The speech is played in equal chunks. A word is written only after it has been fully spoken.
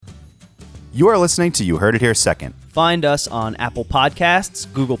You are listening to You Heard It Here Second. Find us on Apple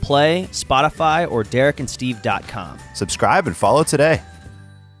Podcasts, Google Play, Spotify, or DerekandSteve.com. Subscribe and follow today.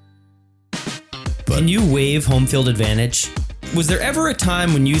 Can you waive home field advantage? Was there ever a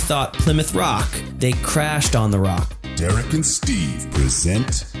time when you thought Plymouth Rock, they crashed on the rock? Derek and Steve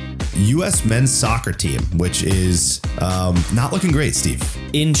present U.S. men's soccer team, which is not looking great, Steve.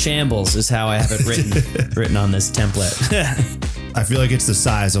 In shambles is how I have it written on this template. I feel like it's the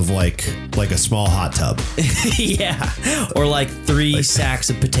size of like a small hot tub. Yeah, or like three sacks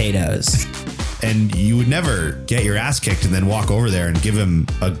of potatoes. And you would never get your ass kicked and then walk over there and give him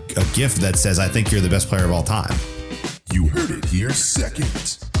a gift that says, I think you're the best player of all time. You Heard It Here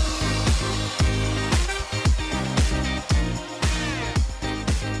Second.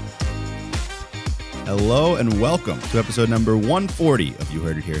 Hello and welcome to episode number 140 of You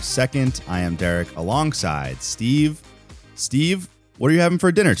Heard It Here Second. I am Derek alongside Steve. Steve, what are you having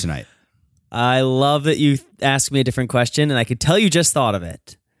for dinner tonight? I love that you asked me a different question, and I could tell you just thought of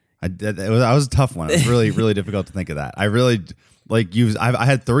it. That was a tough one. It was really, really difficult to think of that. I really, I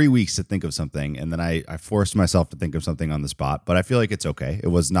had 3 weeks to think of something, and then I forced myself to think of something on the spot, but I feel like it's okay. It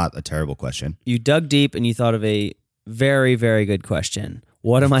was not a terrible question. You dug deep, and you thought of a very, very good question.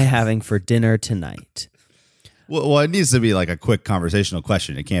 What am I having for dinner tonight? Well, it needs to be like a quick conversational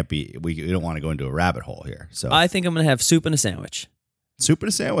question. It can't be, we don't want to go into a rabbit hole here. So I think I'm going to have soup and a sandwich. Soup and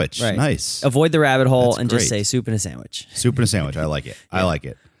a sandwich. Right. Nice. Avoid the rabbit hole That's and great. just say soup and a sandwich. Soup and a sandwich. I like it. Yeah. I like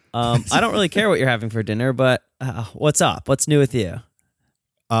it. I don't really care what you're having for dinner, but what's up? What's new with you?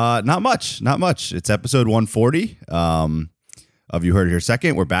 Not much. It's episode 140 of You Heard It Here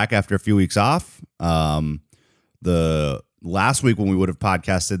Second. We're back after a few weeks off. The last week when we would have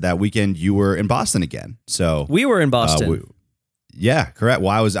podcasted that weekend, you were in Boston again. So We were in Boston. Yeah, correct.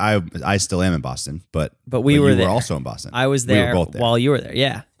 Well, I still am in Boston, but we were you there. were also in Boston. I was there, we were both there while you were there.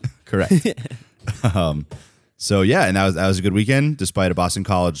 Yeah. Correct. So yeah, and that was a good weekend, despite a Boston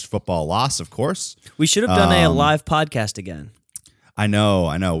College football loss, of course. We should have done a live podcast again. I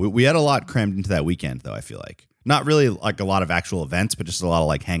know. We had a lot crammed into that weekend, though. I feel like not really like a lot of actual events, but just a lot of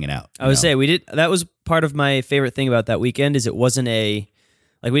like hanging out. I would say we did. That was part of my favorite thing about that weekend is it wasn't we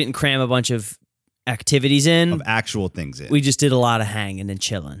didn't cram a bunch of activities in. Of actual things in. We just did a lot of hanging and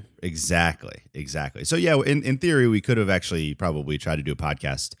chilling. Exactly. So yeah, in theory, we could have actually probably tried to do a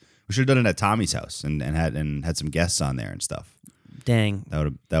podcast. We should have done it at Tommy's house and had some guests on there and stuff. Dang. That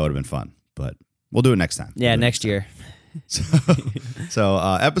would have been fun, but we'll do it next time. Yeah, next year. So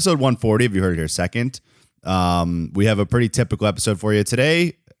episode 140, if you heard it here second, we have a pretty typical episode for you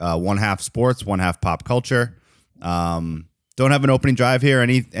today. One half sports, one half pop culture. Don't have an opening drive here.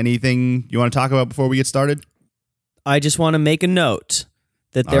 Anything you want to talk about before we get started? I just want to make a note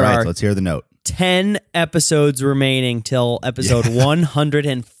that there are let's hear the note. 10 episodes remaining till episode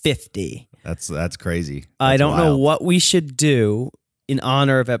 150. That's crazy. I don't know wild. what we should do in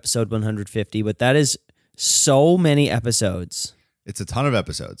honor of episode 150, but that is so many episodes. It's a ton of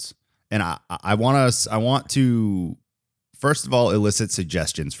episodes. And I want to first of all elicit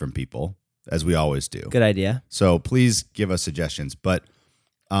suggestions from people, as we always do. Good idea. So please give us suggestions. But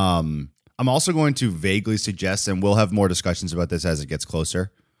I'm also going to vaguely suggest, and we'll have more discussions about this as it gets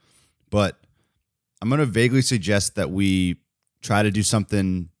closer, but I'm going to vaguely suggest that we try to do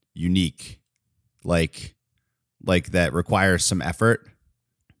something unique, like that requires some effort,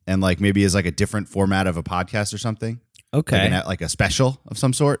 and like maybe is like a different format of a podcast or something. Okay. Like a special of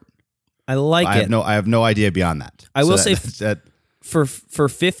some sort. I like it. I have no idea beyond that. I will say for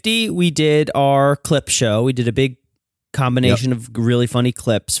 50, we did our clip show. We did a big combination of really funny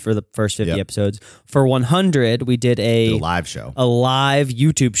clips for the first 50 episodes. For 100, we did a live show, a live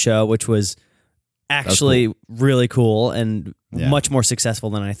YouTube show, which was actually really cool and much more successful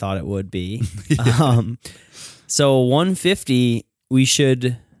than I thought it would be. So 150, we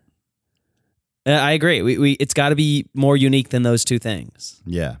should. I agree. We it's got to be more unique than those two things.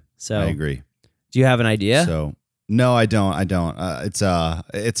 Yeah. So I agree. Do you have an idea? So no, I don't. It's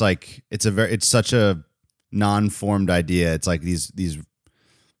such a non-formed idea. It's like these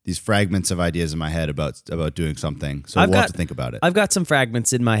fragments of ideas in my head about doing something. So we'll have to think about it. I've got some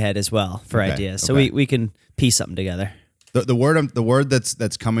fragments in my head as well for ideas. So we can piece something together. The word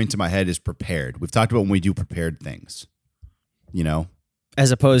that's coming to my head is prepared. We've talked about when we do prepared things, as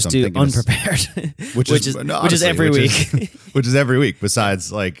opposed to unprepared, which is every week. Which is every week.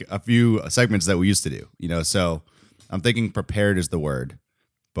 Besides like a few segments that we used to do, So I'm thinking prepared is the word,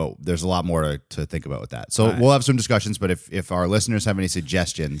 but there's a lot more to think about with that. So we'll have some discussions. But if our listeners have any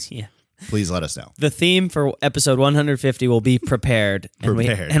suggestions, please let us know. The theme for episode 150 will be prepared.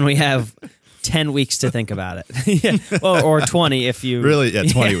 And we have 10 weeks to think about it. Yeah. Or 20 if you... Really? Yeah,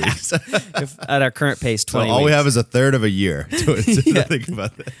 20 weeks. If, at our current pace, 20 So all we weeks. have is a third of a year to think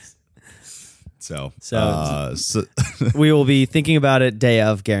about this. So we will be thinking about it day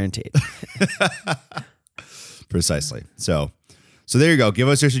of, guaranteed. precisely. So there you go. Give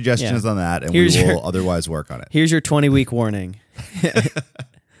us your suggestions on that, and we will otherwise work on it. Here's your 20-week warning.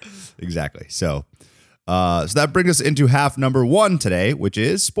 Exactly. So that brings us into half number 1 today, which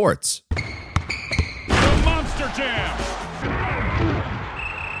is sports. The Monster Jam.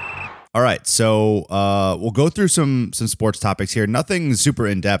 All right, so we'll go through some sports topics here. Nothing super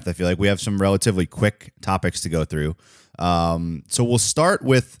in depth. I feel like we have some relatively quick topics to go through. So we'll start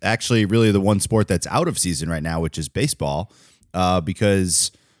with actually really the one sport that's out of season right now, which is baseball,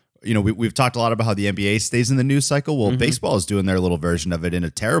 because we've talked a lot about how the NBA stays in the news cycle. Well, baseball is doing their little version of it in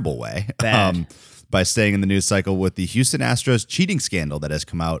a terrible way. Bad. By staying in the news cycle with the Houston Astros cheating scandal that has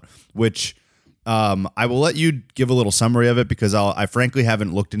come out, which I will let you give a little summary of it because I frankly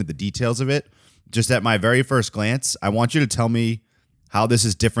haven't looked into the details of it. Just at my very first glance, I want you to tell me how this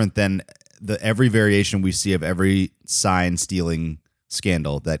is different than every variation we see of every sign stealing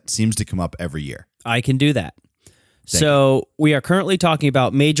scandal that seems to come up every year. I can do that. So we are currently talking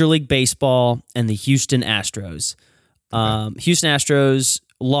about Major League Baseball and the Houston Astros. Houston Astros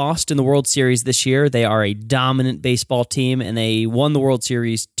lost in the World Series this year. They are a dominant baseball team, and they won the World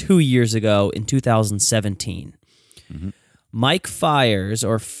Series 2 years ago in 2017. Mike Fiers,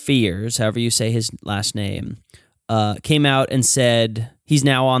 or Fears, however you say his last name, came out and said he's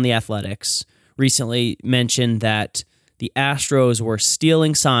now on the Athletics. Recently mentioned that the Astros were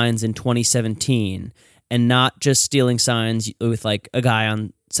stealing signs in 2017, and not just stealing signs with like a guy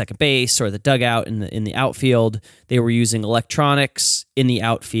on second base or the dugout in the outfield. They were using electronics in the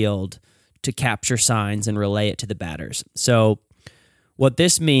outfield to capture signs and relay it to the batters. So what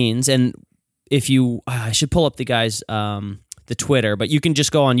this means, and I should pull up the guy's the Twitter, but you can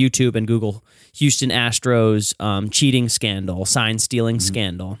just go on YouTube and Google Houston Astros cheating scandal, sign stealing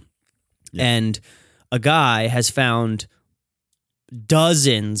scandal. Yeah. And a guy has found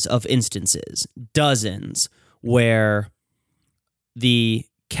dozens of instances, where the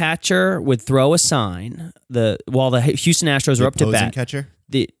catcher would throw a sign while the Houston Astros were up to bat. Catcher?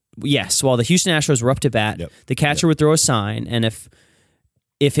 While the Houston Astros were up to bat, the catcher would throw a sign, and if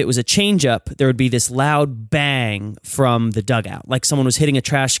it was a changeup, there would be this loud bang from the dugout, like someone was hitting a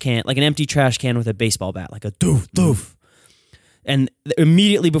trash can, like an empty trash can with a baseball bat, like a doof, doof. And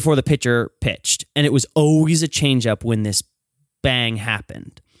immediately before the pitcher pitched, and it was always a changeup when this bang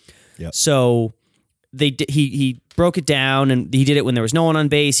happened. Yep. So he broke it down, and he did it when there was no one on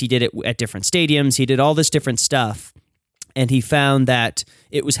base. He did it at different stadiums. He did all this different stuff, and he found that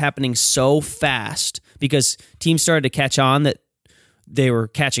it was happening so fast because teams started to catch on that they were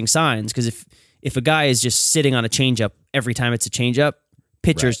catching signs. Because if a guy is just sitting on a changeup every time it's a changeup,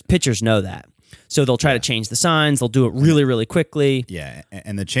 pitchers know that. So they'll try to change the signs. They'll do it really, really quickly. Yeah,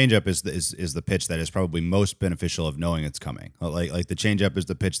 and the changeup is the pitch that is probably most beneficial of knowing it's coming. Like the changeup is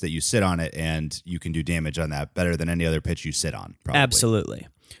the pitch that you sit on it and you can do damage on that better than any other pitch you sit on. Probably. Absolutely.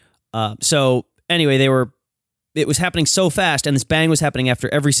 So anyway, it was happening so fast, and this bang was happening after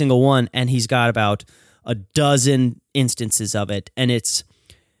every single one. And he's got about a dozen instances of it, and it's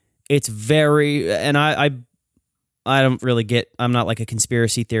very. And I don't really I'm not like a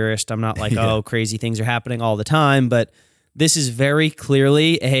conspiracy theorist. I'm not like, oh, crazy things are happening all the time, but this is very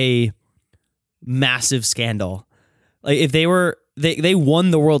clearly a massive scandal. Like if they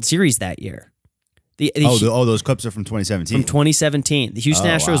won the World Series that year. Those clips are from 2017. From 2017. The Houston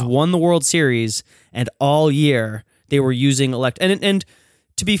Astros won the World Series, and all year they were using and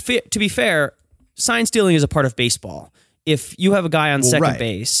to be fair, sign stealing is a part of baseball. If you have a guy on second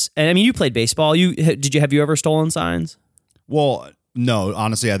base, and I mean, you played baseball. Have you ever stolen signs? Well, no.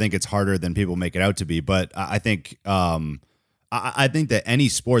 Honestly, I think it's harder than people make it out to be. But I think that any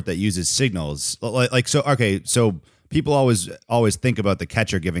sport that uses signals, so people always think about the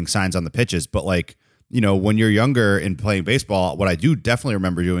catcher giving signs on the pitches, but when you're younger and playing baseball, what I do definitely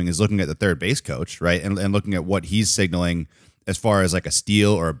remember doing is looking at the third base coach, right, and looking at what he's signaling as far as like a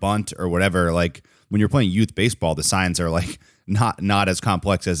steal or a bunt or whatever. Like when you're playing youth baseball, the signs are like not as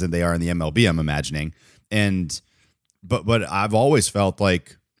complex as they are in the MLB, I'm imagining. But I've always felt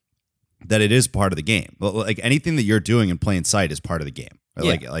like that it is part of the game. Like anything that you're doing in plain sight is part of the game.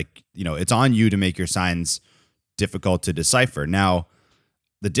 Yeah. It's on you to make your signs difficult to decipher. Now,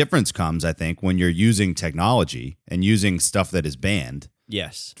 the difference comes, I think, when you're using technology and using stuff that is banned.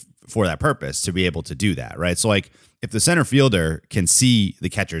 Yes. For that purpose, to be able to do that, right? So like if the center fielder can see the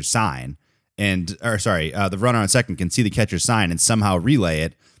catcher's sign the runner on second can see the catcher's sign and somehow relay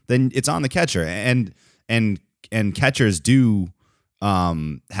it, then it's on the catcher. And catchers do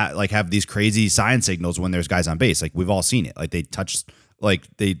have these crazy sign signals when there's guys on base. Like we've all seen it. Like they touch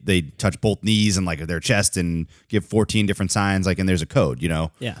both knees and like their chest and give 14 different signs. Like, and there's a code,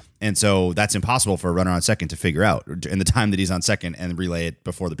 Yeah. And so that's impossible for a runner on second to figure out in the time that he's on second and relay it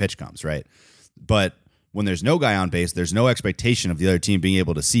before the pitch comes, right? But when there's no guy on base, there's no expectation of the other team being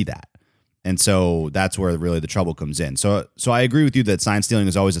able to see that. And so that's where really the trouble comes in. So I agree with you that sign stealing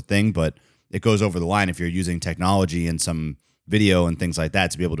is always a thing, but it goes over the line if you're using technology and some video and things like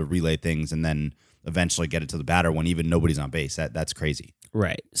that to be able to relay things and then eventually get it to the batter when even nobody's on base. That's crazy.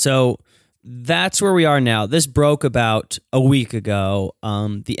 Right. So that's where we are now. This broke about a week ago.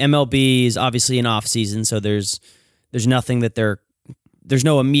 The MLB is obviously in off season, so there's nothing that there's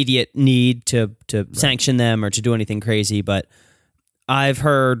no immediate need to sanction them or to do anything crazy. But I've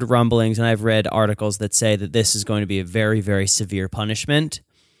heard rumblings and I've read articles that say that this is going to be a very, very severe punishment.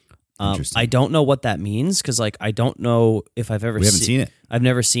 I don't know what that means because, like, I don't know if I've ever seen it. I've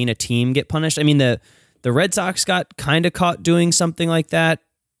never seen a team get punished. I mean, the Red Sox got kind of caught doing something like that,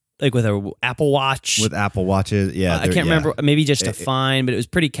 like with a Apple Watch. With Apple Watches, yeah. I can't remember. Maybe just a fine, but it was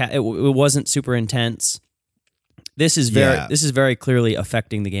pretty. It wasn't super intense. This is very clearly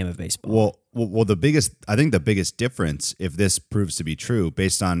affecting the game of baseball. Well, I think the biggest difference, if this proves to be true,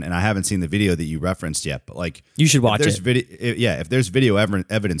 based on, and I haven't seen the video that you referenced yet, but like you should watch it. If there's video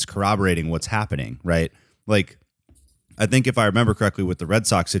evidence corroborating what's happening, right? Like, I think if I remember correctly with the Red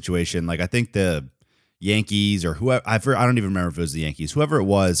Sox situation, like I think the Yankees or whoever, I don't even remember if it was the Yankees, whoever it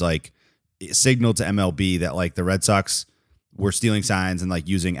was, like it signaled to MLB that like the Red Sox were stealing signs and like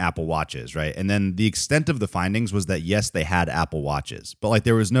using Apple Watches, right? And then the extent of the findings was that yes, they had Apple Watches, but like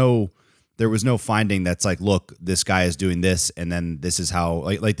there was no finding that's like, look, this guy is doing this, and then this is how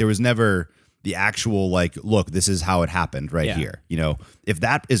like there was never the actual like, look, this is how it happened right here. If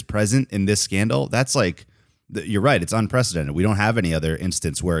that is present in this scandal, that's like, you're right, it's unprecedented. We don't have any other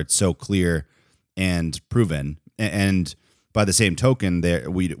instance where it's so clear and proven. And by the same token,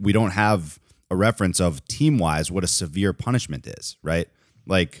 we don't have a reference of team-wise what a severe punishment is, right?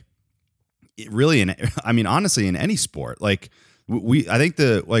 Like, it really, honestly, in any sport, like I think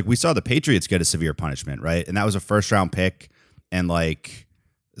we saw the Patriots get a severe punishment, right? And that was a first-round pick, and like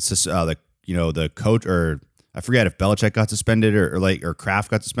the coach, or I forget if Belichick got suspended or Kraft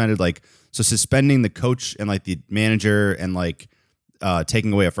got suspended, like, so suspending the coach and like the manager and like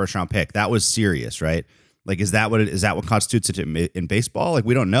taking away a first-round pick, that was serious, right? Like, is that what constitutes it in baseball? Like,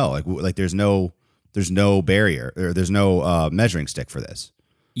 we don't know. Like there's no barrier, or there's no measuring stick for this.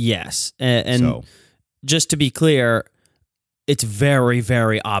 Yes, and just to be clear, it's very,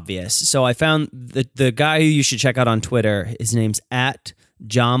 very obvious. So I found the guy who you should check out on Twitter. His name's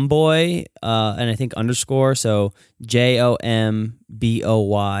 @Jomboy, and I think _. So JOMBOY_.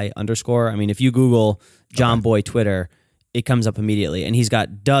 I mean, if you Google Jomboy Twitter, it comes up immediately, and he's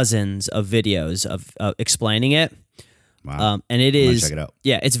got dozens of videos of explaining it. Wow. And it is, check it out.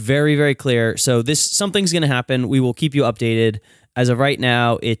 Yeah, it's very, very clear. So something's going to happen. We will keep you updated. As of right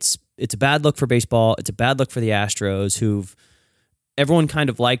now, it's a bad look for baseball. It's a bad look for the Astros, who've everyone kind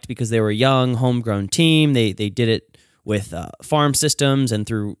of liked because they were a young, homegrown team. They did it with farm systems and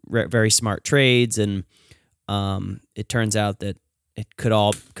through very smart trades, and it turns out that it could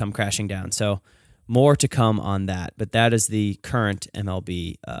all come crashing down. So more to come on that, but that is the current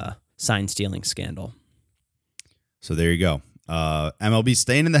MLB sign stealing scandal. So there you go. MLB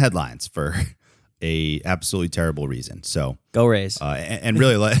staying in the headlines for a absolutely terrible reason. So go Rays. And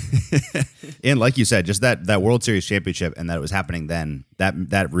really, like you said, just that World Series championship and that it was happening then,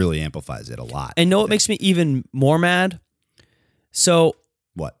 that really amplifies it a lot. And know what makes me even more mad? So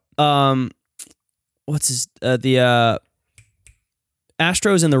what? What's the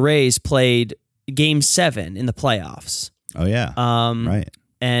Astros and the Rays played Game 7 in the playoffs. Oh yeah. Right.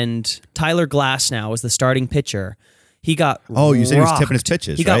 And Tyler Glasnow was the starting pitcher. He got you said he was tipping his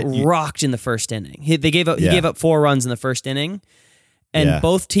pitches. He got rocked in the first inning. He gave up 4 runs in the first inning, and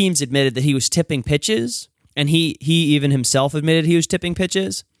both teams admitted that he was tipping pitches, and he even himself admitted he was tipping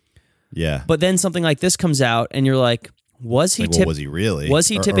pitches. Yeah. But then something like this comes out, and you're like, was he? Was he really? Was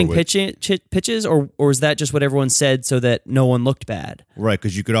he tipping pitches, or was that just what everyone said so that no one looked bad? Right,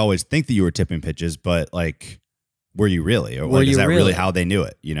 because you could always think that you were tipping pitches, but like, were you really? Or like, is that really how they knew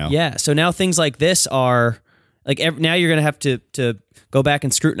it? Yeah. So now things like this are. Like now you're going to have to go back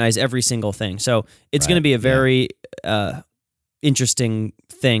and scrutinize every single thing. So it's going to be a very interesting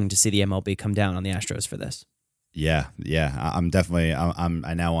thing to see the MLB come down on the Astros for this. Yeah. I'm definitely,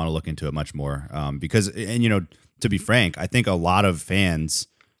 I now want to look into it much more because, and to be frank, I think a lot of fans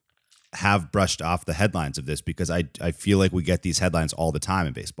have brushed off the headlines of this because I feel like we get these headlines all the time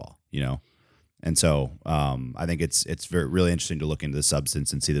in baseball, And so I think it's really interesting to look into the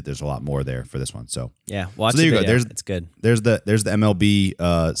substance and see that there's a lot more there for this one. So yeah, watch so there the you video. go. It's good. There's the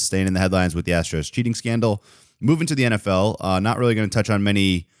MLB staying in the headlines with the Astros cheating scandal. Moving to the NFL, not really going to touch on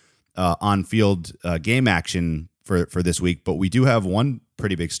many on-field game action for this week, but we do have one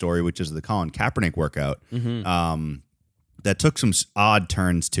pretty big story, which is the Colin Kaepernick workout that took some odd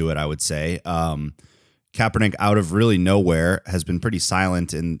turns to it, I would say. Kaepernick, out of really nowhere, has been pretty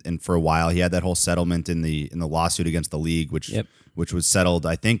silent and for a while. He had that whole settlement in the lawsuit against the league, which was settled,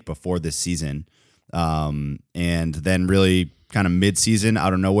 I think, before this season. And then really kind of mid-season,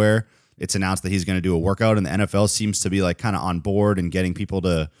 out of nowhere, it's announced that he's going to do a workout, and the NFL seems to be like kind of on board and getting people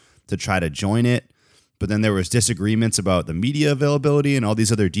to try to join it. But then there was disagreements about the media availability and all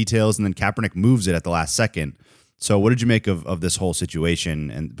these other details, and then Kaepernick moves it at the last second. So what did you make of this whole situation?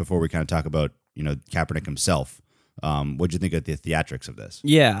 And before we kind of talk about, Kaepernick himself, what did you think of the theatrics of this?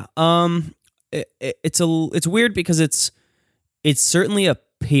 Yeah. It's weird because it's certainly a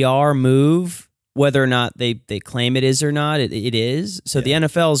PR move, whether or not they claim it is or not, it is. So the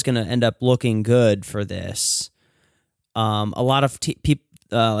NFL is going to end up looking good for this. A lot of people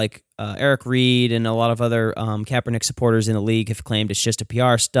like Eric Reed and a lot of other Kaepernick supporters in the league have claimed it's just a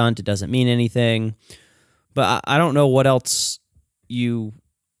PR stunt. It doesn't mean anything. But I don't know what else you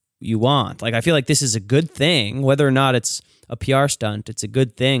want. Like, I feel like this is a good thing, whether or not it's a PR stunt. It's a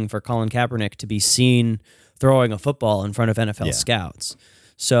good thing for Colin Kaepernick to be seen throwing a football in front of NFL scouts.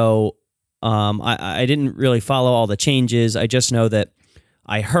 So I didn't really follow all the changes. I just know that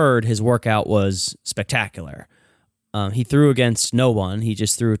I heard his workout was spectacular. He threw against no one. He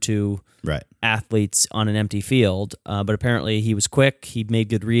just threw to athletes on an empty field. But apparently he was quick. He made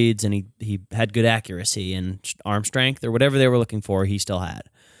good reads, and he had good accuracy and arm strength, or whatever they were looking for. He still had.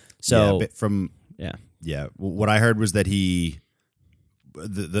 So what I heard was that he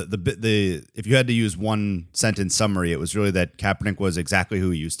if you had to use one sentence summary, it was really that Kaepernick was exactly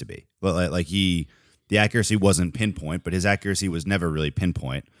who he used to be. Like the accuracy wasn't pinpoint, but his accuracy was never really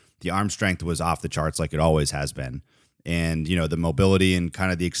pinpoint. The arm strength was off the charts, like it always has been. And, the mobility and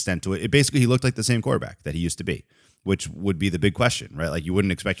kind of the extent to it. Basically, he looked like the same quarterback that he used to be, which would be the big question, right? Like, you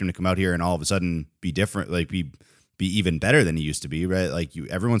wouldn't expect him to come out here and all of a sudden be different, like be even better than he used to be, right? Like,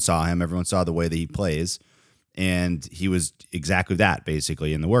 everyone saw him, everyone saw the way that he plays, and he was exactly that,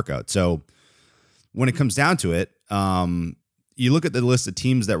 basically, in the workout. So when it comes down to it, you look at the list of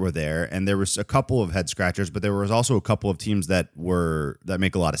teams that were there, and there was a couple of head scratchers, but there was also a couple of teams that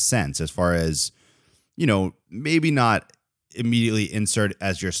make a lot of sense as far as, maybe not immediately insert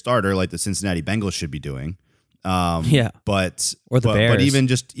as your starter like the Cincinnati Bengals should be doing. But Bears. But even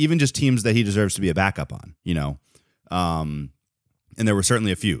just teams that he deserves to be a backup on, and there were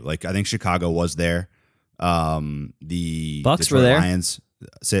certainly a few. Like, I think Chicago was there. The Bucs Detroit were there. Lions.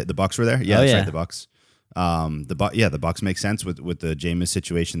 Say the Bucs were there. Yeah, Oh, that's yeah. right. The Bucs. The Bucs make sense with the Jameis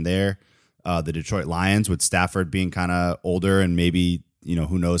situation there. The Detroit Lions with Stafford being kind of older and maybe,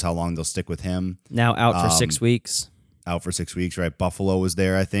 who knows how long they'll stick with him. Now out for 6 weeks. Out for 6 weeks, right? Buffalo was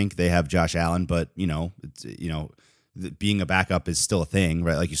there, I think. They have Josh Allen, but being a backup is still a thing,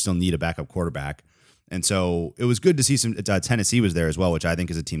 right? Like, you still need a backup quarterback. And so it was good to see some Tennessee was there as well, which I think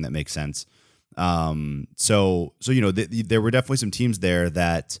is a team that makes sense. So there were definitely some teams there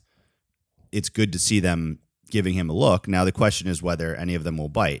that it's good to see them giving him a look. Now, the question is whether any of them will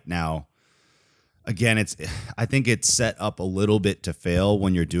bite. Now, again, I think it's set up a little bit to fail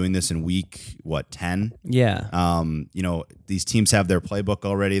when you're doing this in week 10. Yeah. These teams have their playbook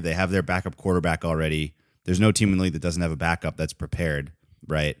already. They have their backup quarterback already. There's no team in the league that doesn't have a backup that's prepared,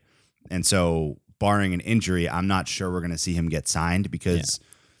 right? And so, barring an injury, I'm not sure we're going to see him get signed because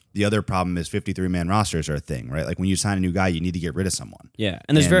the other problem is 53-man rosters are a thing, right? Like, when you sign a new guy, you need to get rid of someone. Yeah.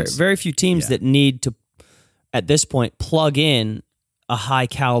 And there's very, very few teams that need to, at this point, plug in a high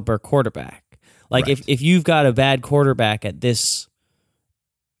caliber quarterback. Like, if you've got a bad quarterback at this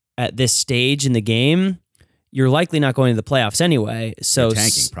stage in the game, you're likely not going to the playoffs anyway. So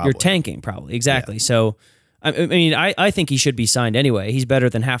you're tanking probably. Exactly. Yeah. So, I mean, I think he should be signed anyway. He's better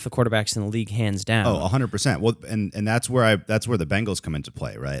than half the quarterbacks in the league, hands down. Oh, 100%. Well, and that's where the Bengals come into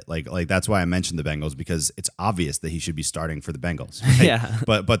play, right? Like that's why I mentioned the Bengals, because it's obvious that he should be starting for the Bengals. Right? Yeah.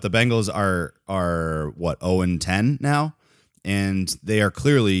 But the Bengals are what, 0-10 now, and they are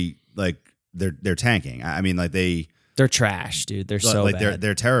clearly like they're tanking. I mean, like they're trash, dude. They're so bad.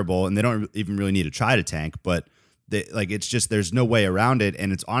 They're terrible, and they don't even really need to try to tank. But it's just there's no way around it,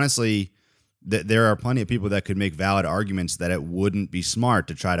 and it's honestly. There are plenty of people that could make valid arguments that it wouldn't be smart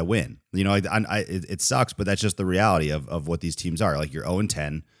to try to win. It sucks, but that's just the reality of what these teams are. Like, you're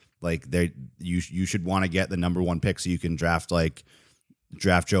 0-10. Like you should want to get the number 1 pick so you can draft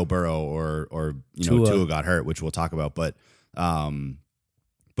Joe Burrow or Tua got hurt, which we'll talk about. But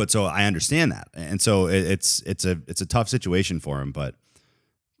so I understand that, and so it's a tough situation for him. But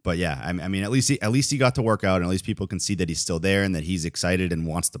yeah, I mean, at least he got to work out, and at least people can see that he's still there and that he's excited and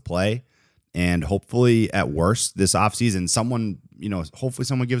wants to play. And hopefully, at worst, this offseason, hopefully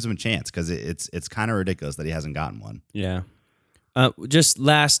someone gives him a chance, because it's kind of ridiculous that he hasn't gotten one. Yeah. Just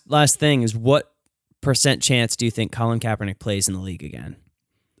last thing is, what % chance do you think Colin Kaepernick plays in the league again?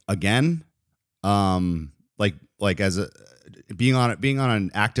 Again, like as being on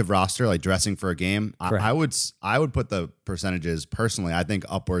an active roster, like dressing for a game, I would put the percentages personally. I think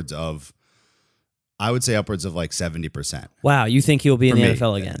upwards of like 70%. Wow, you think he'll be in the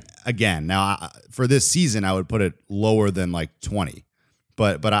NFL again? Again, now for this season, I would put it lower than like 20.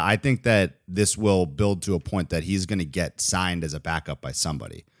 But I think that this will build to a point that he's going to get signed as a backup by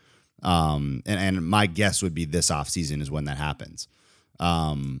somebody. And my guess would be this offseason is when that happens.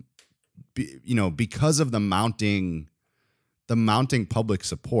 Because of the mounting public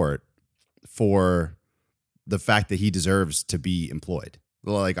support for the fact that he deserves to be employed.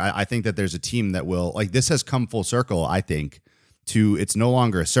 Like, I think that there's a team that will, like, this has come full circle, I think, to, it's no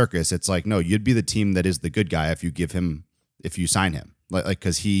longer a circus. It's like, no, you'd be the team that is the good guy if you sign him. Like,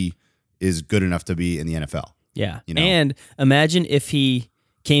 because he is good enough to be in the NFL. Yeah. And imagine if he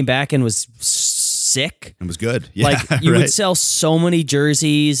came back and was sick. It was good. Yeah, like, you would sell so many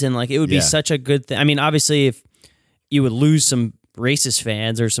jerseys, and like, it would be such a good thing. I mean, obviously, if you would lose some racist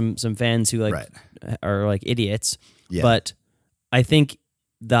fans or some fans who are like idiots. Yeah. But I think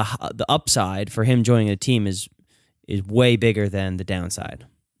the upside for him joining a team is way bigger than the downside.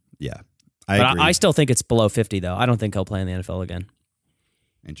 Yeah. I still think it's below 50, though. I don't think he'll play in the NFL again.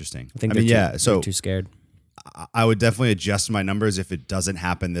 Interesting. I think they're too scared. I would definitely adjust my numbers if it doesn't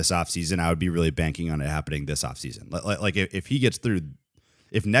happen this offseason. I would be really banking on it happening this offseason. Like if he gets through,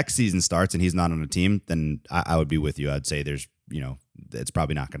 if next season starts and he's not on a team, then I would be with you. I'd say there's, it's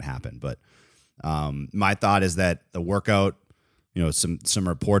probably not going to happen. But my thought is that the workout, some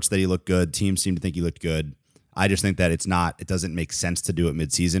reports that he looked good. Teams seem to think he looked good. I just think that it doesn't make sense to do it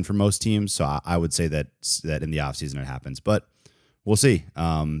midseason for most teams. So I would say that in the offseason it happens, but we'll see.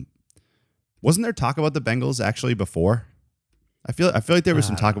 Wasn't there talk about the Bengals actually before? I feel like there was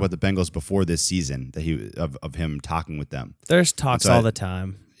some talk about the Bengals before this season that of him talking with them. There's talks all the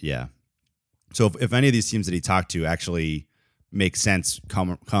time. Yeah. So if any of these teams that he talked to actually make sense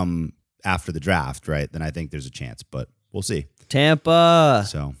come after the draft, right? Then I think there's a chance, but we'll see. Tampa.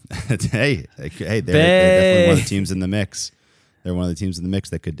 So hey, they're definitely one of the teams in the mix. They're one of the teams in the mix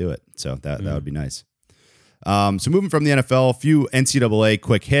that could do it. So that would be nice. So moving from the NFL, a few NCAA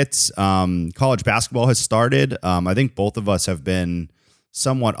quick hits. College basketball has started. I think both of us have been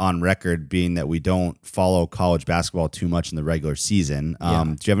somewhat on record being that we don't follow college basketball too much in the regular season.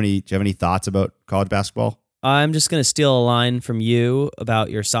 Do you have any thoughts about college basketball? I'm just going to steal a line from you about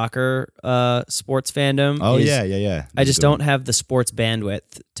your soccer sports fandom. Oh, yeah. I just don't have the sports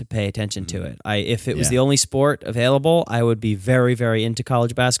bandwidth to pay attention to it. If it was the only sport available, I would be very, very into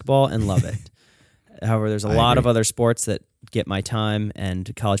college basketball and love it. However, there's a lot of other sports that get my time,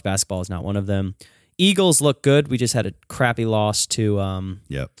 and college basketball is not one of them. Eagles look good. We just had a crappy loss to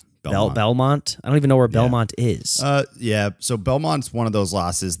Belmont. I don't even know where Belmont is. So Belmont's one of those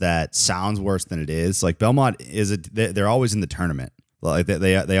losses that sounds worse than it is. Like, Belmont they're always in the tournament. Like,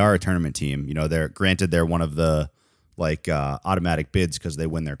 they are a tournament team. They're one of the automatic bids because they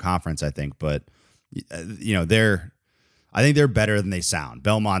win their conference, I think. But I think they're better than they sound.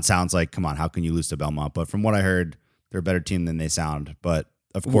 Belmont sounds like, come on, how can you lose to Belmont? But from what I heard, they're a better team than they sound. But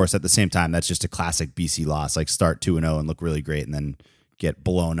of course, at the same time, that's just a classic BC loss. Like, start 2-0 and look really great, and then get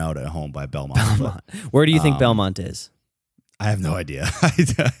blown out at home by Belmont. But, where do you think Belmont is? I have no idea.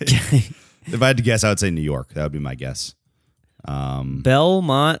 If I had to guess, I would say New York. That would be my guess.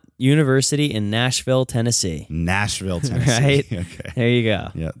 Belmont University in Nashville, Tennessee. Nashville, Tennessee. Right? Okay. There you go.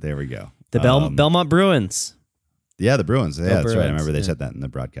 Yeah, there we go. The Belmont Bruins. Yeah, the Bruins. Yeah, that's right. I remember they said that in the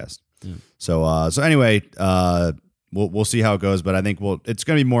broadcast. Yeah. So anyway, we'll see how it goes, but I think it's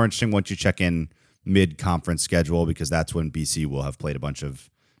going to be more interesting once you check in mid-conference schedule, because that's when BC will have played a bunch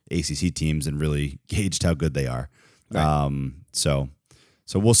of ACC teams and really gauged how good they are. Right. So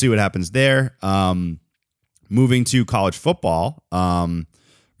we'll see what happens there. Moving to college football,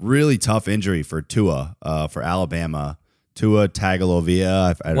 really tough injury for Tua for Alabama. Tua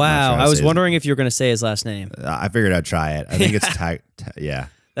Tagovailoa. I was wondering if you were going to say his last name. I figured I'd try it. I think it's yeah.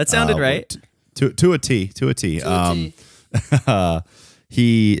 That sounded right. To a T.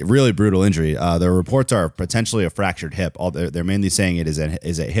 really brutal injury. The reports are potentially a fractured hip. They're mainly saying it is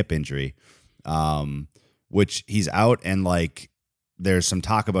a hip injury, which he's out, and like there's some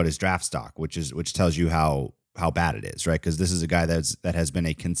talk about his draft stock, which tells you how bad it is, right? Because this is a guy that has been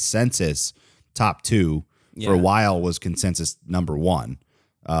a consensus top 2 for a while, was consensus number 1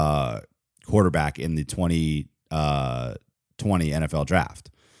 quarterback in the 2020 NFL draft.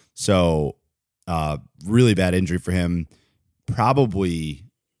 So really bad injury for him. Probably,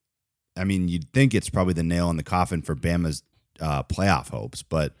 I mean, you'd think it's probably the nail in the coffin for Bama's playoff hopes.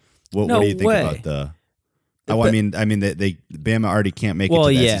 But what do you think about the? Oh, I mean, Bama already can't make it to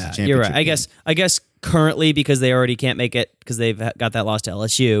the SEC championship. You're right. game. I guess currently because they already can't make it because they've got that loss to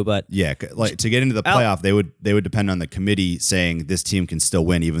LSU. But yeah, like to get into the playoff, they would depend on the committee saying this team can still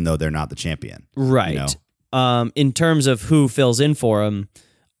win even though they're not the champion. Right. You know? In terms of who fills in for them,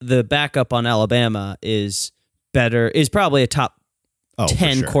 the backup on Alabama is probably a top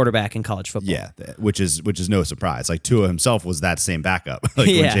 10 quarterback in college football. Yeah, which is no surprise. Like Tua himself was that same backup. Like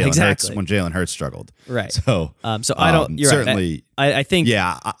exactly. When Jalen Hurts struggled. Right. So I don't. You're certainly. Right. I think.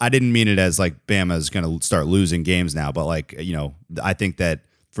 Yeah, I didn't mean it as like Bama's going to start losing games now, but like I think that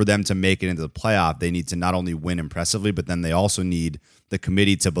for them to make it into the playoff, they need to not only win impressively, but then they also need the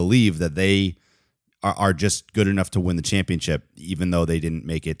committee to believe that they are just good enough to win the championship, even though they didn't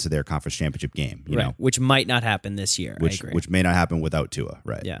make it to their conference championship game. You know, which might not happen this year. I agree. Which may not happen without Tua.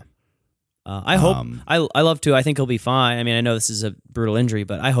 Right. Yeah. I hope. I love Tua. I think he'll be fine. I mean, I know this is a brutal injury,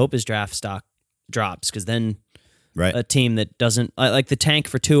 but I hope his draft stock drops because then a team that doesn't like the tank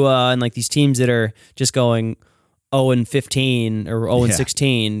for Tua and like these teams that are just going 0-15 or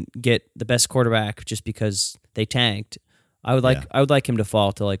 0-16 get the best quarterback just because they tanked. I would like him to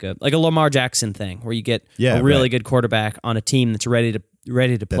fall to like a Lamar Jackson thing where you get a really good quarterback on a team that's ready to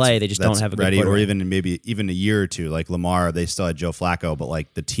play. They just don't have a good quarterback. Or even a year or two, like Lamar, they still had Joe Flacco, but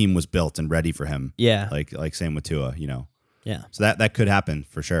like the team was built and ready for him. Yeah, like same with Tua, Yeah, so that could happen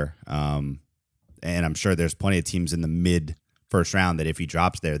for sure. And I'm sure there's plenty of teams in the mid first round that if he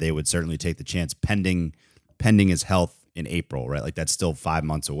drops there, they would certainly take the chance pending his health in April, right? Like that's still 5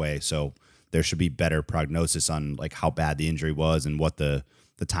 months away, so there should be better prognosis on like how bad the injury was and what the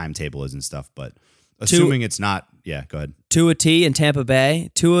timetable is and stuff. But assuming it's not, go ahead. Tua T in Tampa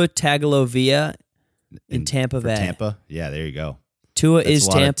Bay. Tua Tagovailoa in Tampa Bay. Tampa, yeah, there you go. Tua is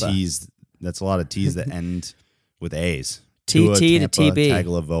Tampa. That's a lot of T's that end with A's. TT to TB.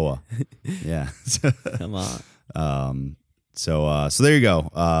 Tagovailoa. Yeah. Come on. So there you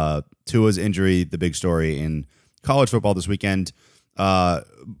go. Tua's injury, the big story in college football this weekend. A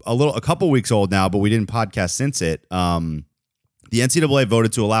couple weeks old now, but we didn't podcast since it. The NCAA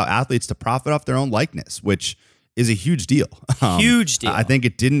voted to allow athletes to profit off their own likeness, which is a huge deal. Huge deal. I think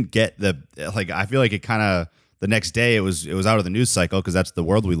it didn't get I feel like it kind of the next day it was out of the news cycle because that's the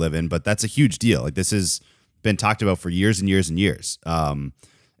world we live in. But that's a huge deal. Like this has been talked about for years and years and years.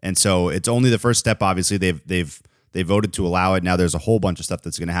 And so it's only the first step. Obviously, they voted to allow it. Now there's a whole bunch of stuff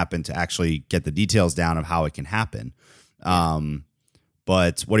that's going to happen to actually get the details down of how it can happen.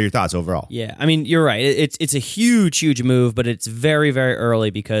 But what are your thoughts overall? Yeah, I mean, you're right. It's a huge move, but it's very, very early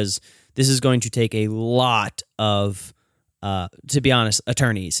because this is going to take a lot of, to be honest,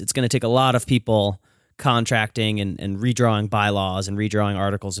 attorneys. It's going to take a lot of people contracting and redrawing bylaws and redrawing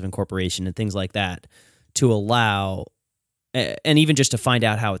articles of incorporation and things like that to allow, and even just to find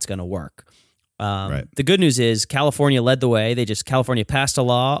out how it's going to work. The good news is California led the way. California passed a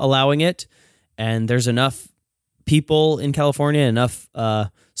law allowing it, and there's enough people in California, enough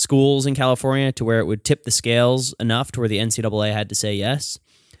schools in California to where it would tip the scales enough to where the NCAA had to say yes.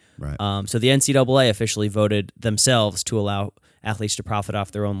 Right. So the NCAA officially voted themselves to allow athletes to profit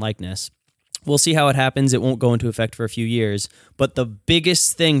off their own likeness. We'll see how it happens. It won't go into effect for a few years. But the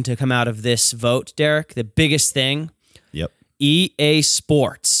biggest thing to come out of this vote, Derek, the biggest thing, EA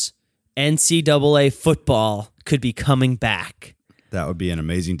Sports, NCAA football could be coming back. That would be an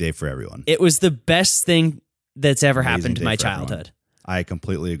amazing day for everyone. It was the best thing that's ever happened to my childhood. Everyone. I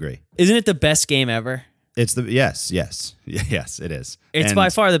completely agree. Isn't it the best game ever? It's yes, it is. It's by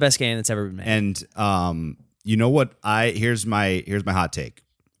far the best game that's ever been made. And you know what? Here's my hot take.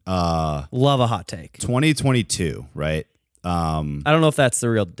 Love a hot take. 2022, right? I don't know if that's the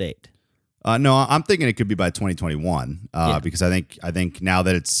real date. No, I'm thinking it could be by 2021 because I think now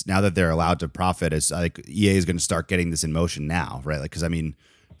that they're allowed to profit, I think EA is going to start getting this in motion now, right? Like because I mean,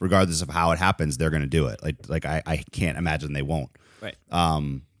 regardless of how it happens, they're going to do it. Like I can't imagine they won't. Right.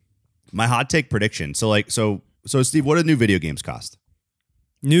 My hot take prediction. So Steve, what do new video games cost?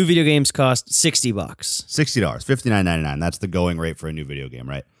 New video games cost $60. $60, $59.99. That's the going rate for a new video game,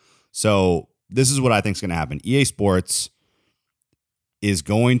 right? So this is what I think is going to happen. EA Sports is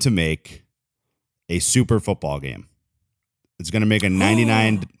going to make a super football game. It's going to make a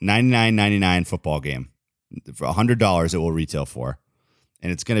 $99.99 football game. For $100 it will retail for.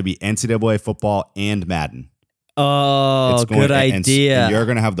 And it's going to be NCAA football and Madden. Oh, good idea. And you're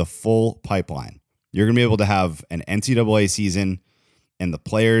going to have the full pipeline. You're going to be able to have an NCAA season, and the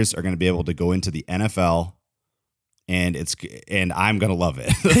players are going to be able to go into the NFL, and I'm going to love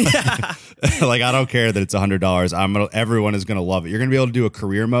it. Like, I don't care that it's $100. Everyone is going to love it. You're going to be able to do a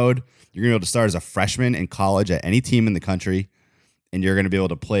career mode. You're going to be able to start as a freshman in college at any team in the country, and you're going to be able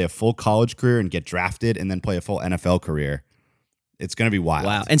to play a full college career and get drafted and then play a full NFL career. It's going to be wild.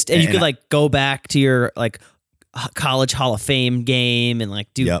 Wow. And you could like go back to your like college Hall of Fame game and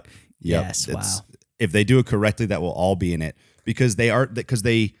like do. Yep. Yes. Wow. If they do it correctly, that will all be in it because they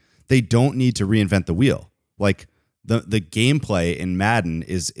don't need to reinvent the wheel. Like the gameplay in Madden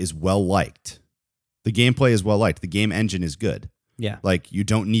is well liked. The gameplay is well liked. The game engine is good. Yeah. Like you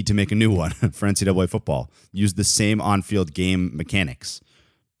don't need to make a new one for NCAA football. Use the same on-field game mechanics,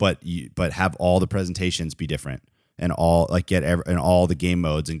 but have all the presentations be different and all like get all the game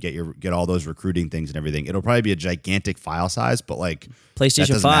modes and get all those recruiting things and everything. It'll probably be a gigantic file size, but like PlayStation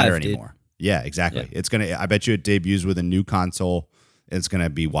that doesn't 5 matter anymore. Yeah, exactly. Yeah. It's gonna. I bet you it debuts with a new console. It's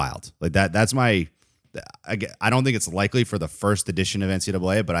gonna be wild. Like that. That's my. I don't think it's likely for the first edition of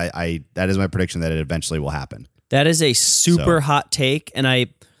NCAA, but I that is my prediction that it eventually will happen. That is a super hot take, and I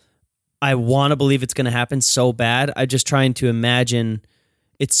want to believe it's going to happen so bad. I'm just trying to imagine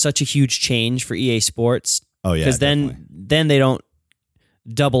it's such a huge change for EA Sports. Oh yeah, because then they don't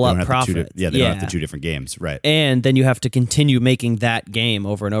double up profits. They don't have the two different games, right? And then you have to continue making that game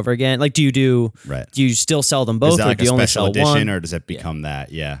over and over again. Like, do you still sell them both, is that or like do you a only special sell edition, one? or does it become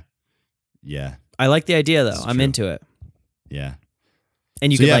that? Yeah. I like the idea though. I'm true. into it. Yeah.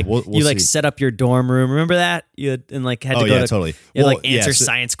 And you could we'll set up your dorm room. Remember that? You had to go totally. You had answer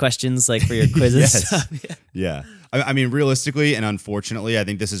science questions like for your quizzes. Yes. Yeah. I mean, realistically and unfortunately, I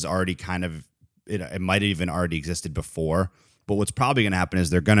think this is already kind of it might have even already existed before. But what's probably going to happen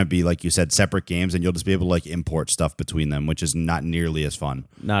is they're going to be, like you said, separate games, and you'll just be able to like import stuff between them, which is not nearly as fun.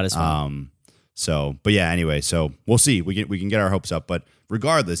 Not as fun. But yeah, anyway, so we'll see. We can get our hopes up, but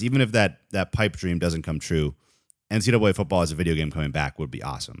regardless, even if that pipe dream doesn't come true, NCAA football as a video game coming back would be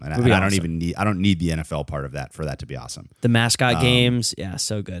awesome. And I don't need the NFL part of that for that to be awesome. The mascot games, yeah,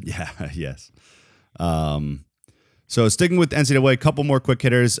 so good. Yeah, yes. So sticking with NCAA, a couple more quick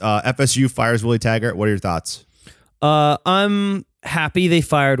hitters. FSU fires Willie Taggart. What are your thoughts? I'm happy they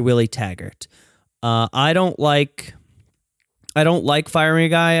fired Willie Taggart. I don't like firing a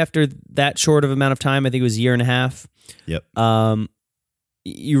guy after that short of amount of time. I think it was a year and a half. Yep.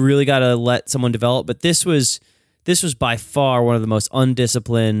 You really got to let someone develop. But this was by far one of the most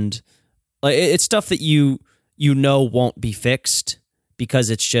undisciplined. Like it's stuff that you won't be fixed because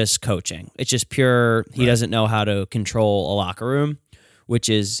it's just coaching. It's just pure. He doesn't know how to control a locker room, which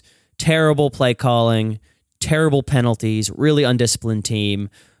is terrible play calling, terrible penalties, really undisciplined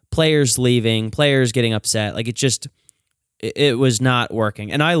team, players leaving, players getting upset. Like it was not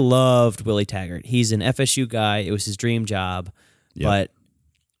working. And I loved Willie Taggart. He's an FSU guy. It was his dream job, but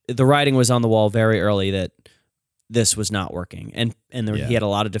the writing was on the wall very early that this was not working. And he had a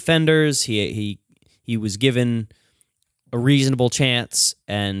lot of defenders. He was given a reasonable chance,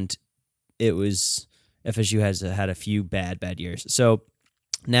 and it was FSU has had a few bad years. So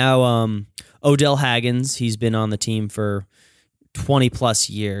now Odell Haggins, he's been on the team for 20 plus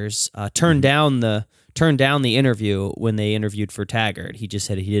years, turned down the interview when they interviewed for Taggart. He just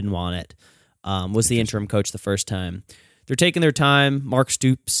said he didn't want it. Was the interim coach the first time. They're taking their time. Mark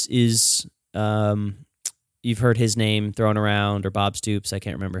Stoops is, you've heard his name thrown around, or Bob Stoops. I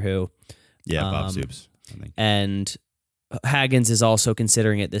can't remember who. Yeah, Bob Stoops, I think. And Haggins is also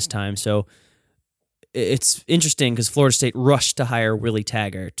considering it this time. So it's interesting because Florida State rushed to hire Willie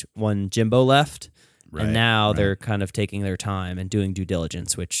Taggart when Jimbo left. And now they're kind of taking their time and doing due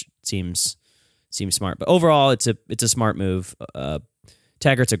diligence, which seems smart. But overall, it's a smart move.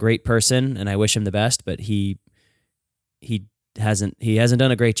 Taggart's a great person, and I wish him the best. But he hasn't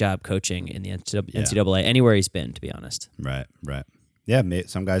done a great job coaching in the NCAA anywhere he's been, to be honest. Right. Yeah,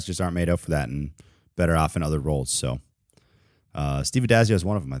 some guys just aren't made up for that and better off in other roles. So Steve Addazio is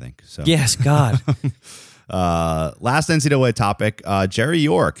one of them, I think. So yes, God. Last NCAA topic: Jerry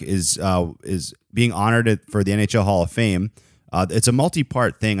York is being honored for the NHL Hall of Fame. It's a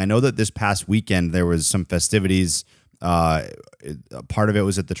multi-part thing. I know that this past weekend there was some festivities. Part of it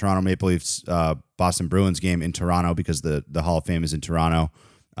was at the Toronto Maple Leafs Boston Bruins game in Toronto because the Hall of Fame is in Toronto.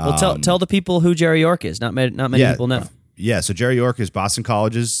 Well, tell the people who Jerry York is. Not many people know. Yeah, so Jerry York is Boston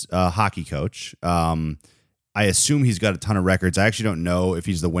College's hockey coach. I assume he's got a ton of records. I actually don't know if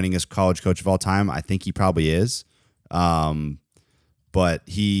he's the winningest college coach of all time. I think he probably is. But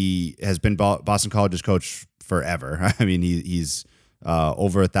he has been Boston College's coach forever. I mean, he's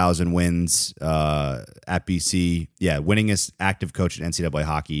over 1,000 wins at BC. Yeah, winningest active coach in NCAA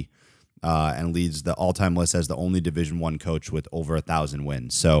hockey, and leads the all-time list as the only Division I coach with over 1,000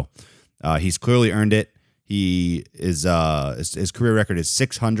 wins. So he's clearly earned it. He is his career record is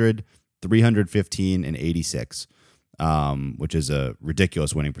 600, 315, and 86, which is a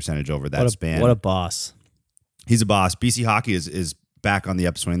ridiculous winning percentage over that span. What a boss! He's a boss. BC hockey is back on the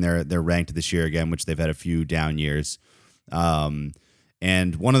upswing. They're ranked this year again, which they've had a few down years.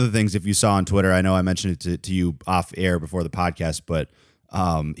 And one of the things, if you saw on Twitter, I know I mentioned it to you off air before the podcast, but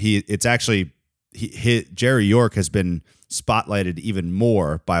Jerry York has been spotlighted even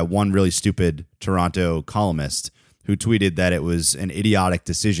more by one really stupid Toronto columnist who tweeted that it was an idiotic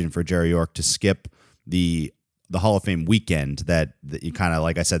decision for Jerry York to skip the Hall of Fame weekend, that you kind of,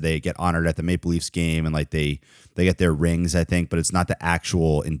 like I said, they get honored at the Maple Leafs game and like they get their rings, I think, but it's not the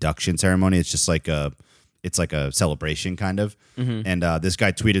actual induction ceremony. It's just like a celebration kind of. Mm-hmm. And this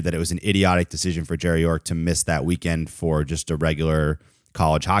guy tweeted that it was an idiotic decision for Jerry York to miss that weekend for just a regular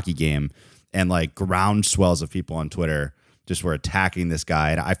college hockey game. And like groundswells of people on Twitter just were attacking this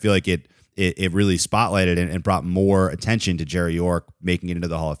guy. And I feel like it really spotlighted and brought more attention to Jerry York making it into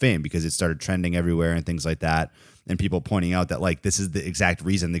the Hall of Fame, because it started trending everywhere and things like that. And people pointing out that like this is the exact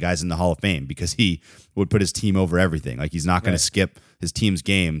reason the guy's in the Hall of Fame, because he would put his team over everything. Like he's not going to skip his team's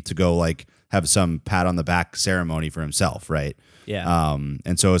game to go like have some pat on the back ceremony for himself, right? Yeah.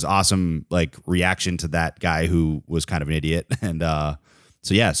 And so it was awesome, like reaction to that guy who was kind of an idiot. And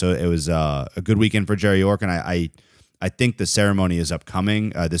so it was a good weekend for Jerry York, and I think the ceremony is upcoming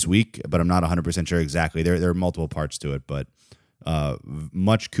this week, but I'm not 100% sure exactly. There are multiple parts to it, but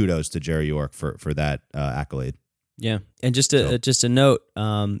much kudos to Jerry York for that accolade. Yeah, and just a note,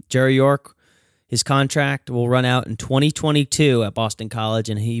 Jerry York, his contract will run out in 2022 at Boston College,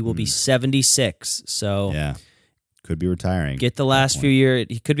 and he will be 76. So yeah, could be retiring. Get the last few years.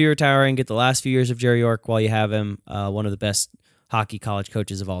 He could be retiring. Get the last few years of Jerry York while you have him. One of the best hockey college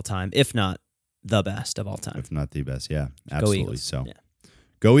coaches of all time, if not the best of all time. If not the best, yeah, absolutely. Go Eagles. So, yeah.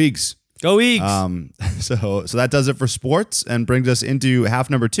 Go Eags. Go Eags. So that does it for sports and brings us into half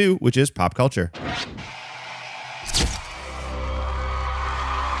number 2, which is pop culture.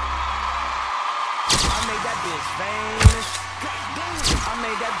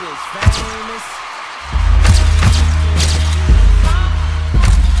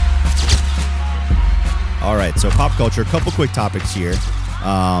 All right, so pop culture, a couple quick topics here.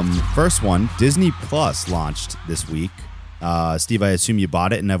 First one, Disney Plus launched this week. Steve, I assume you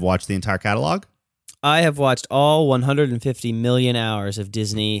bought it and have watched the entire catalog? I have watched all 150 million hours of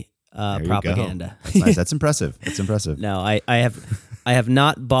Disney propaganda. That's nice. That's impressive. That's impressive. No, I have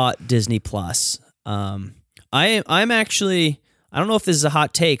not bought Disney Plus. I'm actually, I don't know if this is a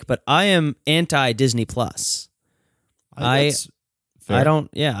hot take, but I am anti Disney Plus. I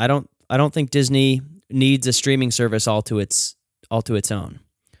don't think Disney needs a streaming service all to its own.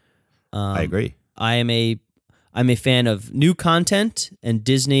 I agree. I'm a fan of new content, and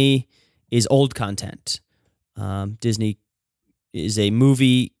Disney is old content. Disney is a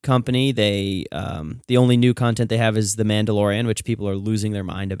movie company. They the only new content they have is The Mandalorian, which people are losing their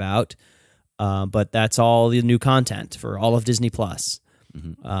mind about. But that's all the new content for all of Disney Plus.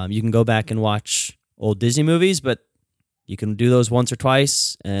 Mm-hmm. You can go back and watch old Disney movies, but you can do those once or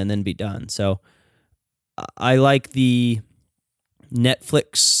twice and then be done. So I like the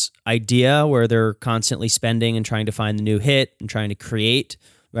Netflix idea where they're constantly spending and trying to find the new hit and trying to create,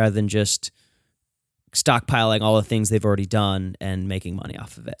 rather than just stockpiling all the things they've already done and making money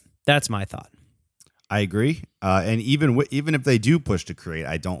off of it. That's my thought. I agree. And even if they do push to create,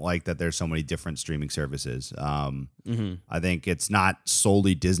 I don't like that there's so many different streaming services. I think it's not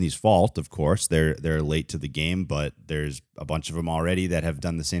solely Disney's fault, of course. They're late to the game, but there's a bunch of them already that have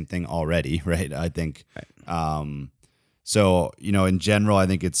done the same thing already, right? I think. Right. So, in general, I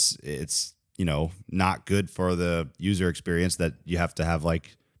think it's not good for the user experience that you have to have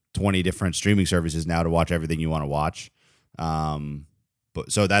like 20 different streaming services now to watch everything you want to watch. But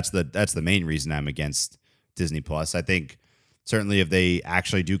so that's the main reason I'm against Disney Plus. I think certainly if they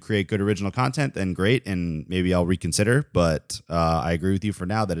actually do create good original content, then great, and maybe I'll reconsider. But I agree with you for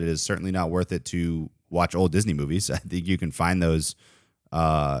now that it is certainly not worth it to watch old Disney movies. I think you can find those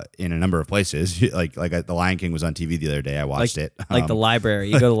in a number of places. like The Lion King was on TV the other day. I watched it. Like the library.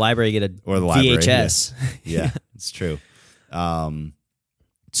 You go to the library, you get a or the VHS. Library, yeah, it's true.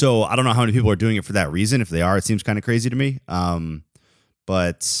 So I don't know how many people are doing it for that reason. If they are, it seems kind of crazy to me.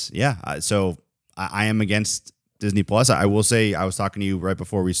 But yeah, so I am against Disney Plus. I will say, I was talking to you right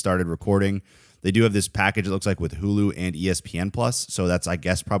before we started recording. They do have this package, it looks like, with Hulu and ESPN Plus. So that's, I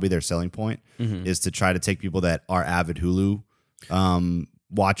guess, probably their selling point is to try to take people that are avid Hulu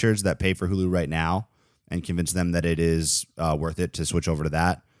watchers that pay for Hulu right now and convince them that it is worth it to switch over to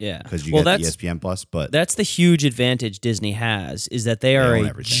that. Yeah, because you get ESPN Plus. But that's the huge advantage Disney has, is that they are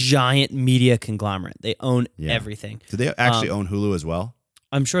a giant media conglomerate. They own everything. Do they actually own Hulu as well?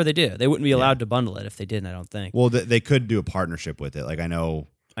 I'm sure they do. They wouldn't be allowed to bundle it if they didn't, I don't think. Well, they could do a partnership with it. Like, I know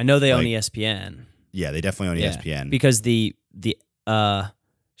they own ESPN. Yeah, they definitely own ESPN. Because the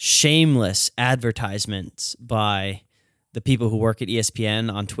shameless advertisements by the people who work at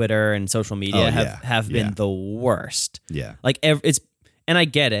ESPN on Twitter and social media have been the worst. Yeah. Like, and I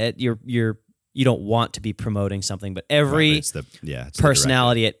get it. You don't want to be promoting something, but every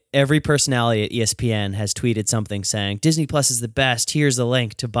personality at ESPN has tweeted something saying Disney Plus is the best. Here's the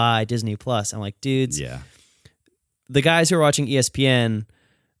link to buy Disney Plus. I'm like, dudes, the guys who are watching ESPN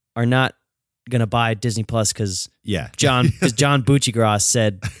are not gonna buy Disney Plus because John Buccigross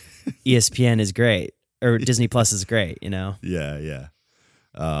said ESPN is great or Disney Plus is great. You know? Yeah.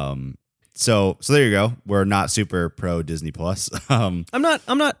 So there you go. We're not super pro Disney Plus. I'm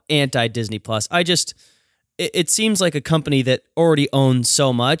not anti Disney Plus. I just it seems like a company that already owns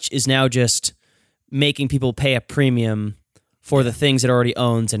so much is now just making people pay a premium for the things it already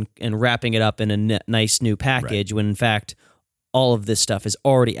owns and wrapping it up in a nice new package when in fact all of this stuff is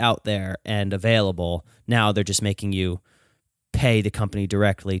already out there and available. Now they're just making you pay the company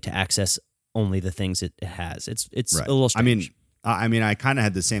directly to access only the things it has. It's a little strange. I mean, I kind of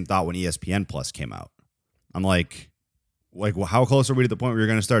had the same thought when ESPN Plus came out. I'm like, well, how close are we to the point where you're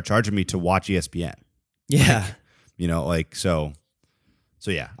going to start charging me to watch ESPN? Yeah. So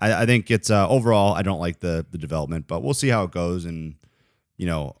yeah, I think it's overall, I don't like the development, but we'll see how it goes. And,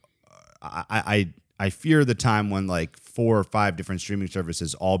 I fear the time when like 4 or 5 different streaming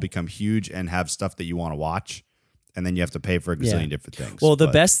services all become huge and have stuff that you want to watch. And then you have to pay for a gazillion different things. Well, the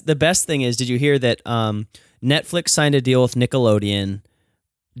best thing is, did you hear that Netflix signed a deal with Nickelodeon?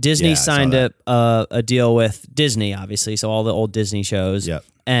 Disney signed a deal with Disney, obviously, so all the old Disney shows. Yep.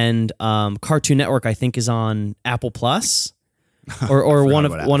 And Cartoon Network, I think, is on Apple Plus, or one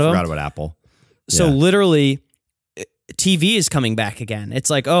of them. Forgot about Apple. So literally, TV is coming back again. It's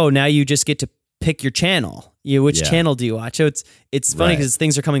like, oh, now you just get to pick your channel. Which channel do you watch? So it's funny because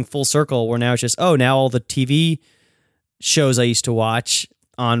things are coming full circle. Where now it's just, oh, now all the TV shows I used to watch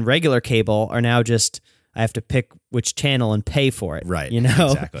on regular cable are now just, I have to pick which channel and pay for it. Right.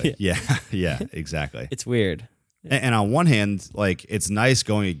 Exactly. Yeah, exactly. It's weird. And on one hand, like, it's nice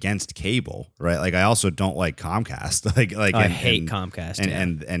going against cable, right? Like, I also don't like Comcast. I hate Comcast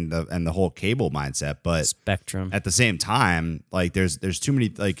and the whole cable mindset. But Spectrum. At the same time, like, there's too many.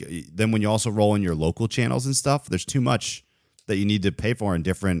 Like, then when you also roll in your local channels and stuff, there's too much that you need to pay for in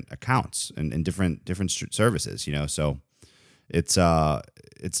different accounts and in different services. So it's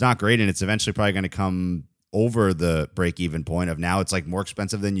not great, and it's eventually probably going to come over the break even point of now it's like more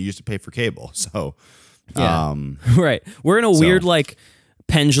expensive than you used to pay for cable. So. Yeah. Right. We're in a weird like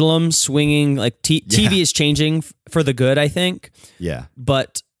pendulum swinging. Like TV is changing for the good, I think. Yeah.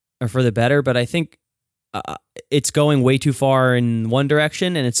 Or for the better. But I think it's going way too far in one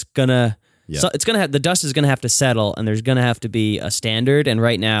direction, and it's gonna. Yeah. So it's gonna have, the dust is gonna have to settle, and there's gonna have to be a standard. And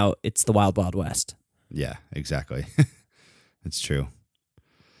right now, it's the Wild Wild West. Yeah. Exactly. It's true.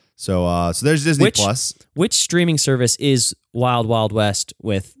 So there's Disney Plus. Which streaming service is Wild Wild West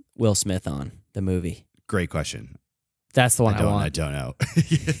with Will Smith on the movie? Great question. That's the one I want. I don't know.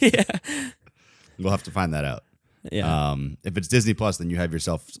 Yeah. We'll have to find that out. Yeah. If it's Disney Plus, then you have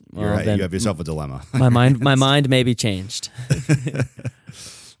yourself. You have yourself a dilemma. My mind may be changed.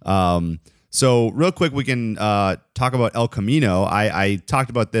 So real quick, we can talk about El Camino. I talked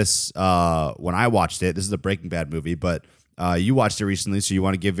about this when I watched it. This is a Breaking Bad movie, but you watched it recently, so you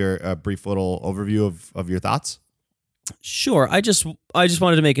want to give a brief little overview of your thoughts? Sure. I just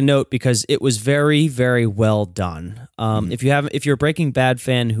wanted to make a note because it was very, very well done. If you're a Breaking Bad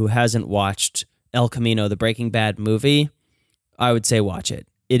fan who hasn't watched El Camino, the Breaking Bad movie, I would say watch it.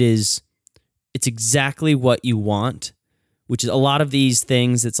 It's exactly what you want, which is a lot of these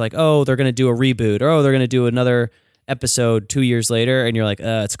things. It's like, oh, they're going to do a reboot, or oh, they're going to do another episode 2 years later, and you're like,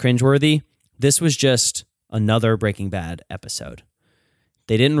 it's cringeworthy. This was just another Breaking Bad episode.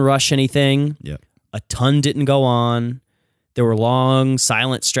 They didn't rush anything. Yep. A ton didn't go on. There were long,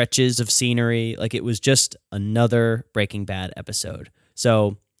 silent stretches of scenery. Like, it was just another Breaking Bad episode.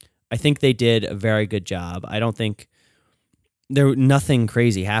 So I think they did a very good job. I don't think nothing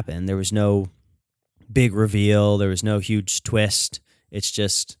crazy happened. There was no big reveal. There was no huge twist. It's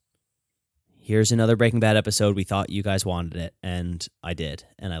just, here's another Breaking Bad episode. We thought you guys wanted it, and I did,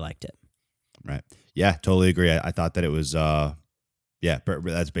 and I liked it. Right. Yeah, totally agree. I thought that it was, but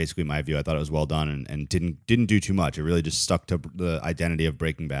that's basically my view. I thought it was well done and didn't do too much. It really just stuck to the identity of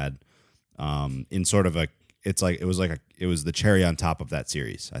Breaking Bad, in sort of it was the cherry on top of that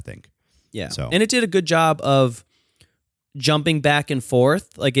series, I think. Yeah. So. And it did a good job of jumping back and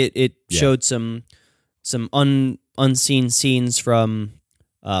forth. Like it showed some unseen scenes from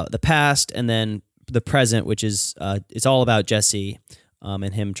the past and then the present, which is it's all about Jesse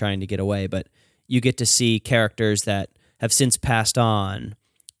and him trying to get away. But you get to see characters that have since passed on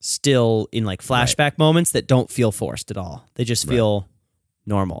still in like flashback moments that don't feel forced at all. They just feel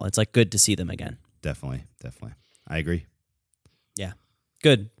normal. It's like good to see them again. Definitely. I agree. Yeah.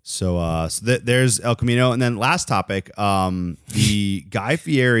 Good. So, there's El Camino, and then last topic, the Guy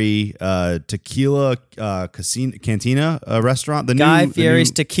Fieri Tequila Cantina restaurant. The Guy new,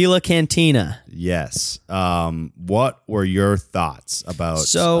 Fieri's Tequila Cantina. Yes. What were your thoughts about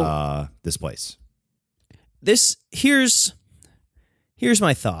this place? Here's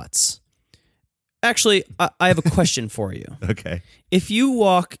my thoughts. Actually, I have a question for you. Okay. If you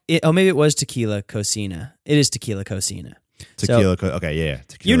walk, maybe it was Tequila Cocina. It is Tequila Cocina. Okay, yeah.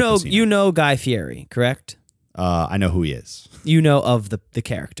 Tequila Cocina. You know Guy Fieri, correct? I know who he is. You know of the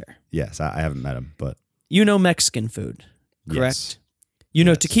character. Yes, I haven't met him, but you know Mexican food, correct? Yes. You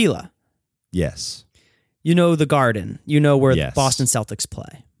know tequila. Yes. You know the Garden. You know where the Boston Celtics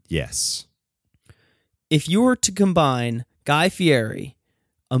play. Yes. If you were to combine Guy Fieri,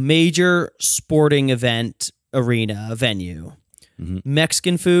 a major sporting event arena, a venue,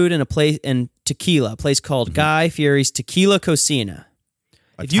 Mexican food and tequila, a place called Guy Fieri's Tequila Cocina.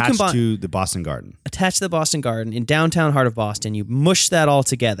 Attached to the Boston Garden. Attached to the Boston Garden in downtown heart of Boston, you mush that all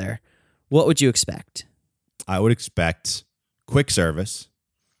together. What would you expect? I would expect quick service.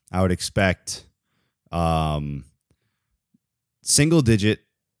 I would expect single-digit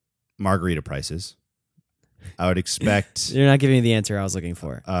margarita prices. I would expect... You're not giving me the answer I was looking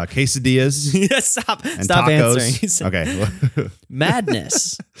for. Quesadillas. Stop tacos. answering. Okay.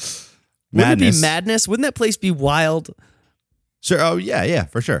 Madness. Wouldn't it be madness? Wouldn't that place be wild? Sure. Oh, yeah,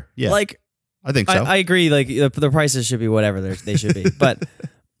 for sure. Yeah. Like, I think so. I agree. Like, the prices should be whatever they should be. But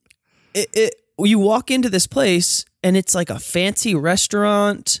you walk into this place, and it's like a fancy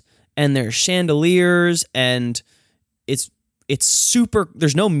restaurant, and there's chandeliers, and it's super.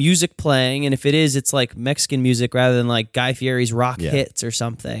 There's no music playing, and if it is, it's like Mexican music rather than like Guy Fieri's rock hits or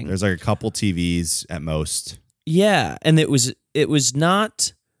something. There's like a couple TVs at most. Yeah, and it was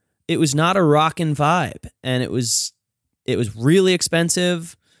not a rockin' vibe, and it was really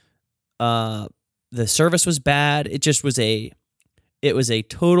expensive. The service was bad. It just was a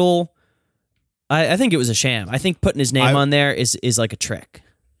total. I think it was a sham. I think putting his name on there is like a trick.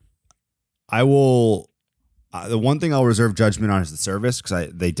 I will. The one thing I'll reserve judgment on is the service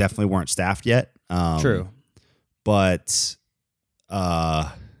because they definitely weren't staffed yet. True, but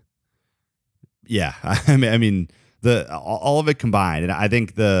yeah, I mean all of it combined, and I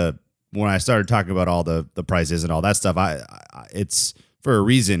think when I started talking about all the prices and all that stuff, it's for a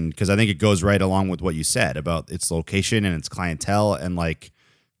reason because I think it goes right along with what you said about its location and its clientele, and like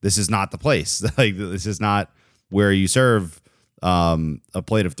this is not the place. Like this is not where you serve a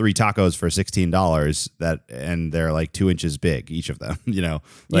plate of 3 tacos for $16 and they're like 2 inches big, each of them,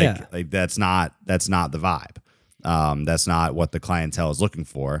 like that's not the vibe. That's not what the clientele is looking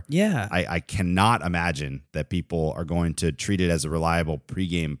for. Yeah. I cannot imagine that people are going to treat it as a reliable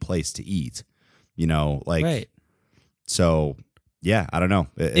pregame place to eat, right. So yeah, I don't know.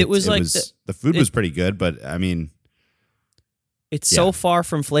 The food was pretty good, but I mean, it's so far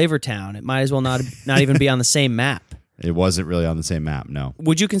from Flavortown. It might as well not even be on the same map. It wasn't really on the same map, no.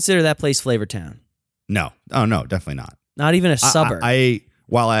 Would you consider that place Flavortown? No. Oh, no, definitely not. Not even a suburb.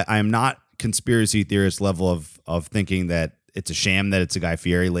 While I am not conspiracy theorist level of thinking that it's a sham that it's a Guy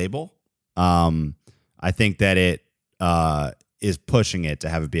Fieri label, I think that it is pushing it to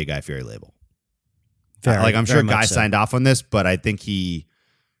have it be a Guy Fieri label. I'm sure Guy signed off on this, but I think he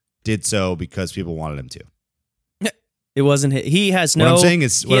did so because people wanted him to. It wasn't. He has no. What I'm saying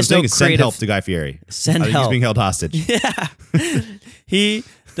is send help to Guy Fieri. Send help. He's being held hostage. Yeah, he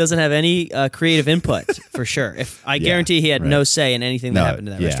doesn't have any creative input for sure. I guarantee he had no say in anything that happened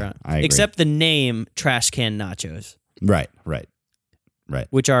to that restaurant, except the name Trash Can Nachos. Right.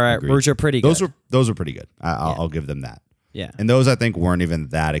 Which are pretty good. Those were pretty good. I'll give them that. Yeah, and those I think weren't even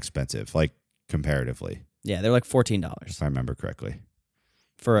that expensive, like comparatively. Yeah, they're like $14 if I remember correctly.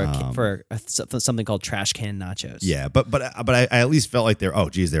 For something called Trash Can Nachos. Yeah, but I at least felt like they were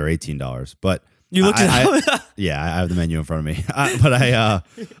 $18. But You looked it up? Yeah, I have the menu in front of me. But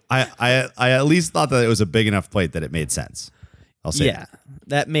I at least thought that it was a big enough plate that it made sense. I'll say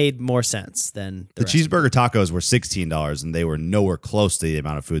that made more sense than the cheeseburger tacos were $16, and they were nowhere close to the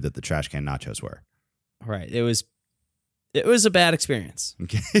amount of food that the trash can nachos were. Right. It was a bad experience.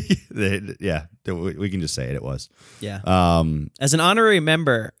 Okay. Yeah, we can just say it. It was. Yeah. As an honorary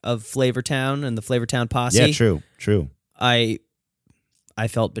member of Flavortown and the Flavortown posse. Yeah, true. I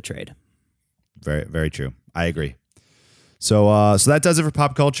felt betrayed. Very, very true. I agree. So that does it for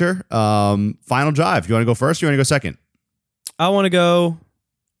pop culture. Final drive. You want to go first or you want to go second? I want to go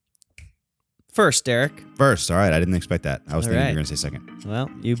first, Derek. First. All right. I didn't expect that. I was thinking you were going to say second. Well,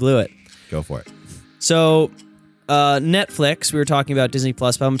 you blew it. Go for it. So, Netflix, we were talking about Disney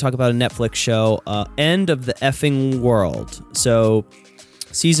Plus, but I'm going to talk about a Netflix show, End of the Effing World. So,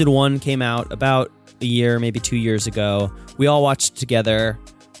 season 1 came out about a year, maybe 2 years ago. We all watched it together.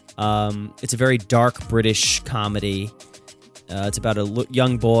 It's a very dark British comedy. It's about a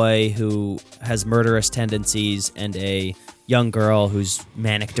young boy who has murderous tendencies and a young girl who's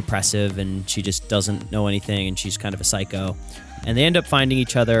manic depressive, and she just doesn't know anything, and she's kind of a psycho. And they end up finding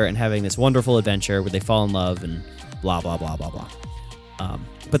each other and having this wonderful adventure where they fall in love and blah, blah, blah, blah, blah.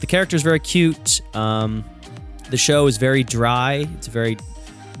 But the character is very cute. The show is very dry. It's a very,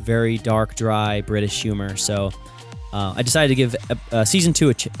 very dark, dry British humor. So I decided to give season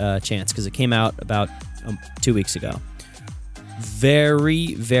 2 a chance because it came out about 2 weeks ago.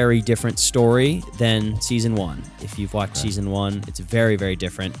 Very, very different story than season 1. If you've watched season 1, it's very, very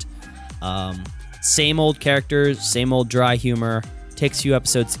different. Same old characters, same old dry humor. Takes a few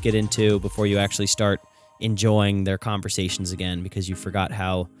episodes to get into before you actually start enjoying their conversations again because you forgot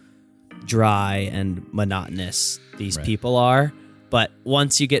how dry and monotonous these people are. But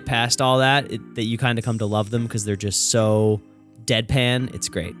once you get past all that, that you kind of come to love them because they're just so deadpan. It's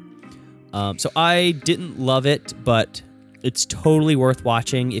great. So I didn't love it, but it's totally worth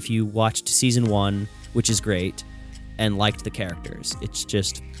watching if you watched season 1, which is great, and liked the characters. It's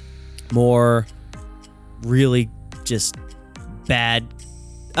just more really just bad.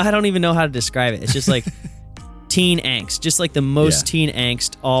 I don't even know how to describe it. It's just like teen angst, just like the most teen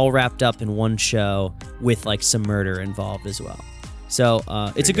angst all wrapped up in one show with like some murder involved as well. So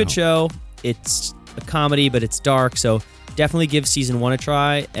it's a good show. It's a comedy, but it's dark. So definitely give season 1 a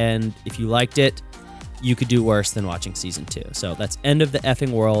try. And if you liked it, you could do worse than watching season 2. So that's End of the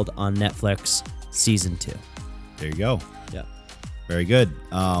Effing World on Netflix, season 2. There you go. Yeah. Very good.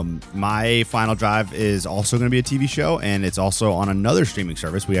 My final drive is also going to be a TV show, and it's also on another streaming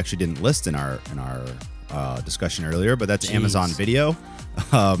service we actually didn't list in our discussion earlier, but that's Amazon Video.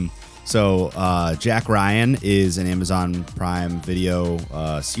 So Jack Ryan is an Amazon Prime Video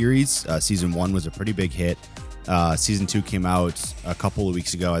series. Season 1 was a pretty big hit. Season 2 came out a couple of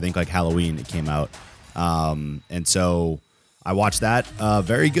weeks ago. I think like Halloween it came out. And so I watched that.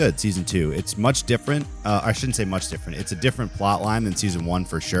 Very good. Season 2. It's much different. I shouldn't say much different. It's a different plot line than season 1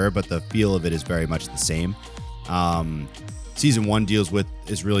 for sure, but the feel of it is very much the same. Season 1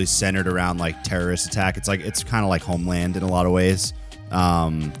 is really centered around like terrorist attack. It's kind of like Homeland in a lot of ways.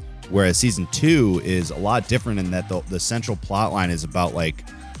 Whereas season 2 is a lot different in that the central plot line is about like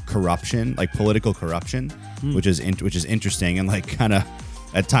corruption, like political corruption, which is interesting and like kind of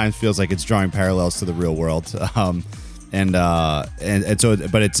at times feels like it's drawing parallels to the real world. So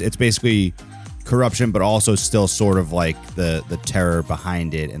but it's basically corruption, but also still sort of like the terror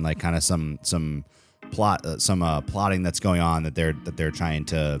behind it and like kind of some plotting that's going on that they're trying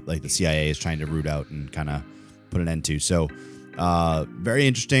to, like the CIA is trying to root out and kind of put an end to. So very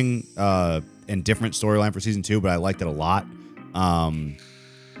interesting and different storyline for season 2, but I liked it a lot.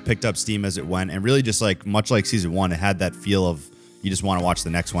 Picked up steam as it went, and really just like much like season 1, it had that feel of you just want to watch the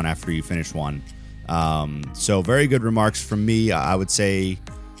next one after you finish one. So very good remarks from me. I would say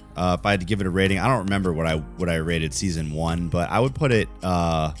if I had to give it a rating, I don't remember what I rated season 1, but I would put it.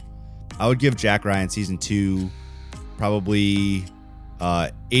 I would give Jack Ryan season 2 probably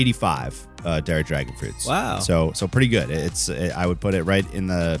 85 Derek Dragonfruits. Wow. So pretty good. I would put it right in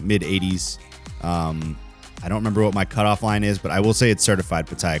the mid 80s. I don't remember what my cutoff line is, but I will say it's certified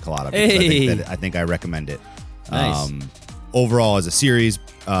Pitaya Colada because I think I recommend it. Nice. Overall as a series,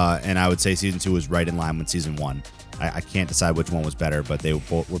 and I would say season 2 was right in line with season 1. I can't decide which one was better, but they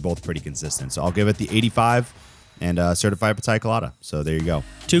were both pretty consistent. So I'll give it the 85 and certified Pitaya Colada. So there you go.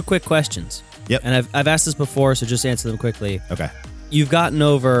 2 quick questions. Yep. And I've asked this before, so just answer them quickly. Okay. You've gotten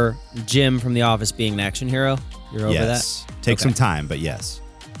over Jim from The Office being an action hero? You're over yes. that? Take some time, but yes.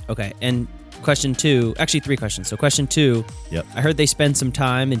 Okay. And question 2, actually 3 questions. So question 2, Yep. I heard they spend some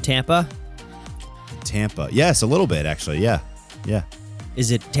time in Tampa. Tampa. Yes, a little bit actually. Yeah.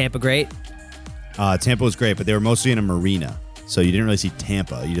 Is it Tampa great? Tampa was great, but they were mostly in a marina, so you didn't really see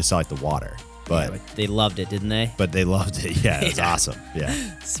Tampa. You just saw like the water. But they loved it, didn't they? But they loved it. Yeah, it was awesome. Yeah.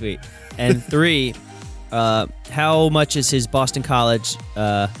 Sweet. And 3, how much is his Boston College?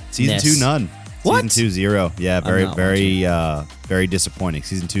 Season 2, none. What? Season 2, 0. Yeah, not very disappointing.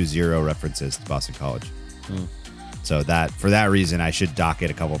 Season 2, 0 references to Boston College. So for that reason, I should dock it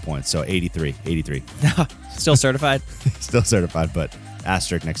a couple points. So 83. Still certified? Still certified, but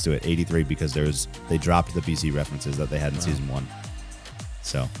asterisk next to it, 83, because they dropped the BC references that they had in season 1.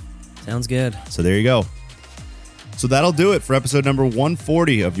 So sounds good. So there you go. So that'll do it for episode number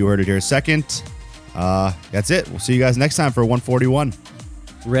 140 of You Heard It Here Second. That's it. We'll see you guys next time for 141.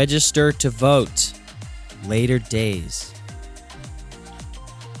 Register to vote. Later days.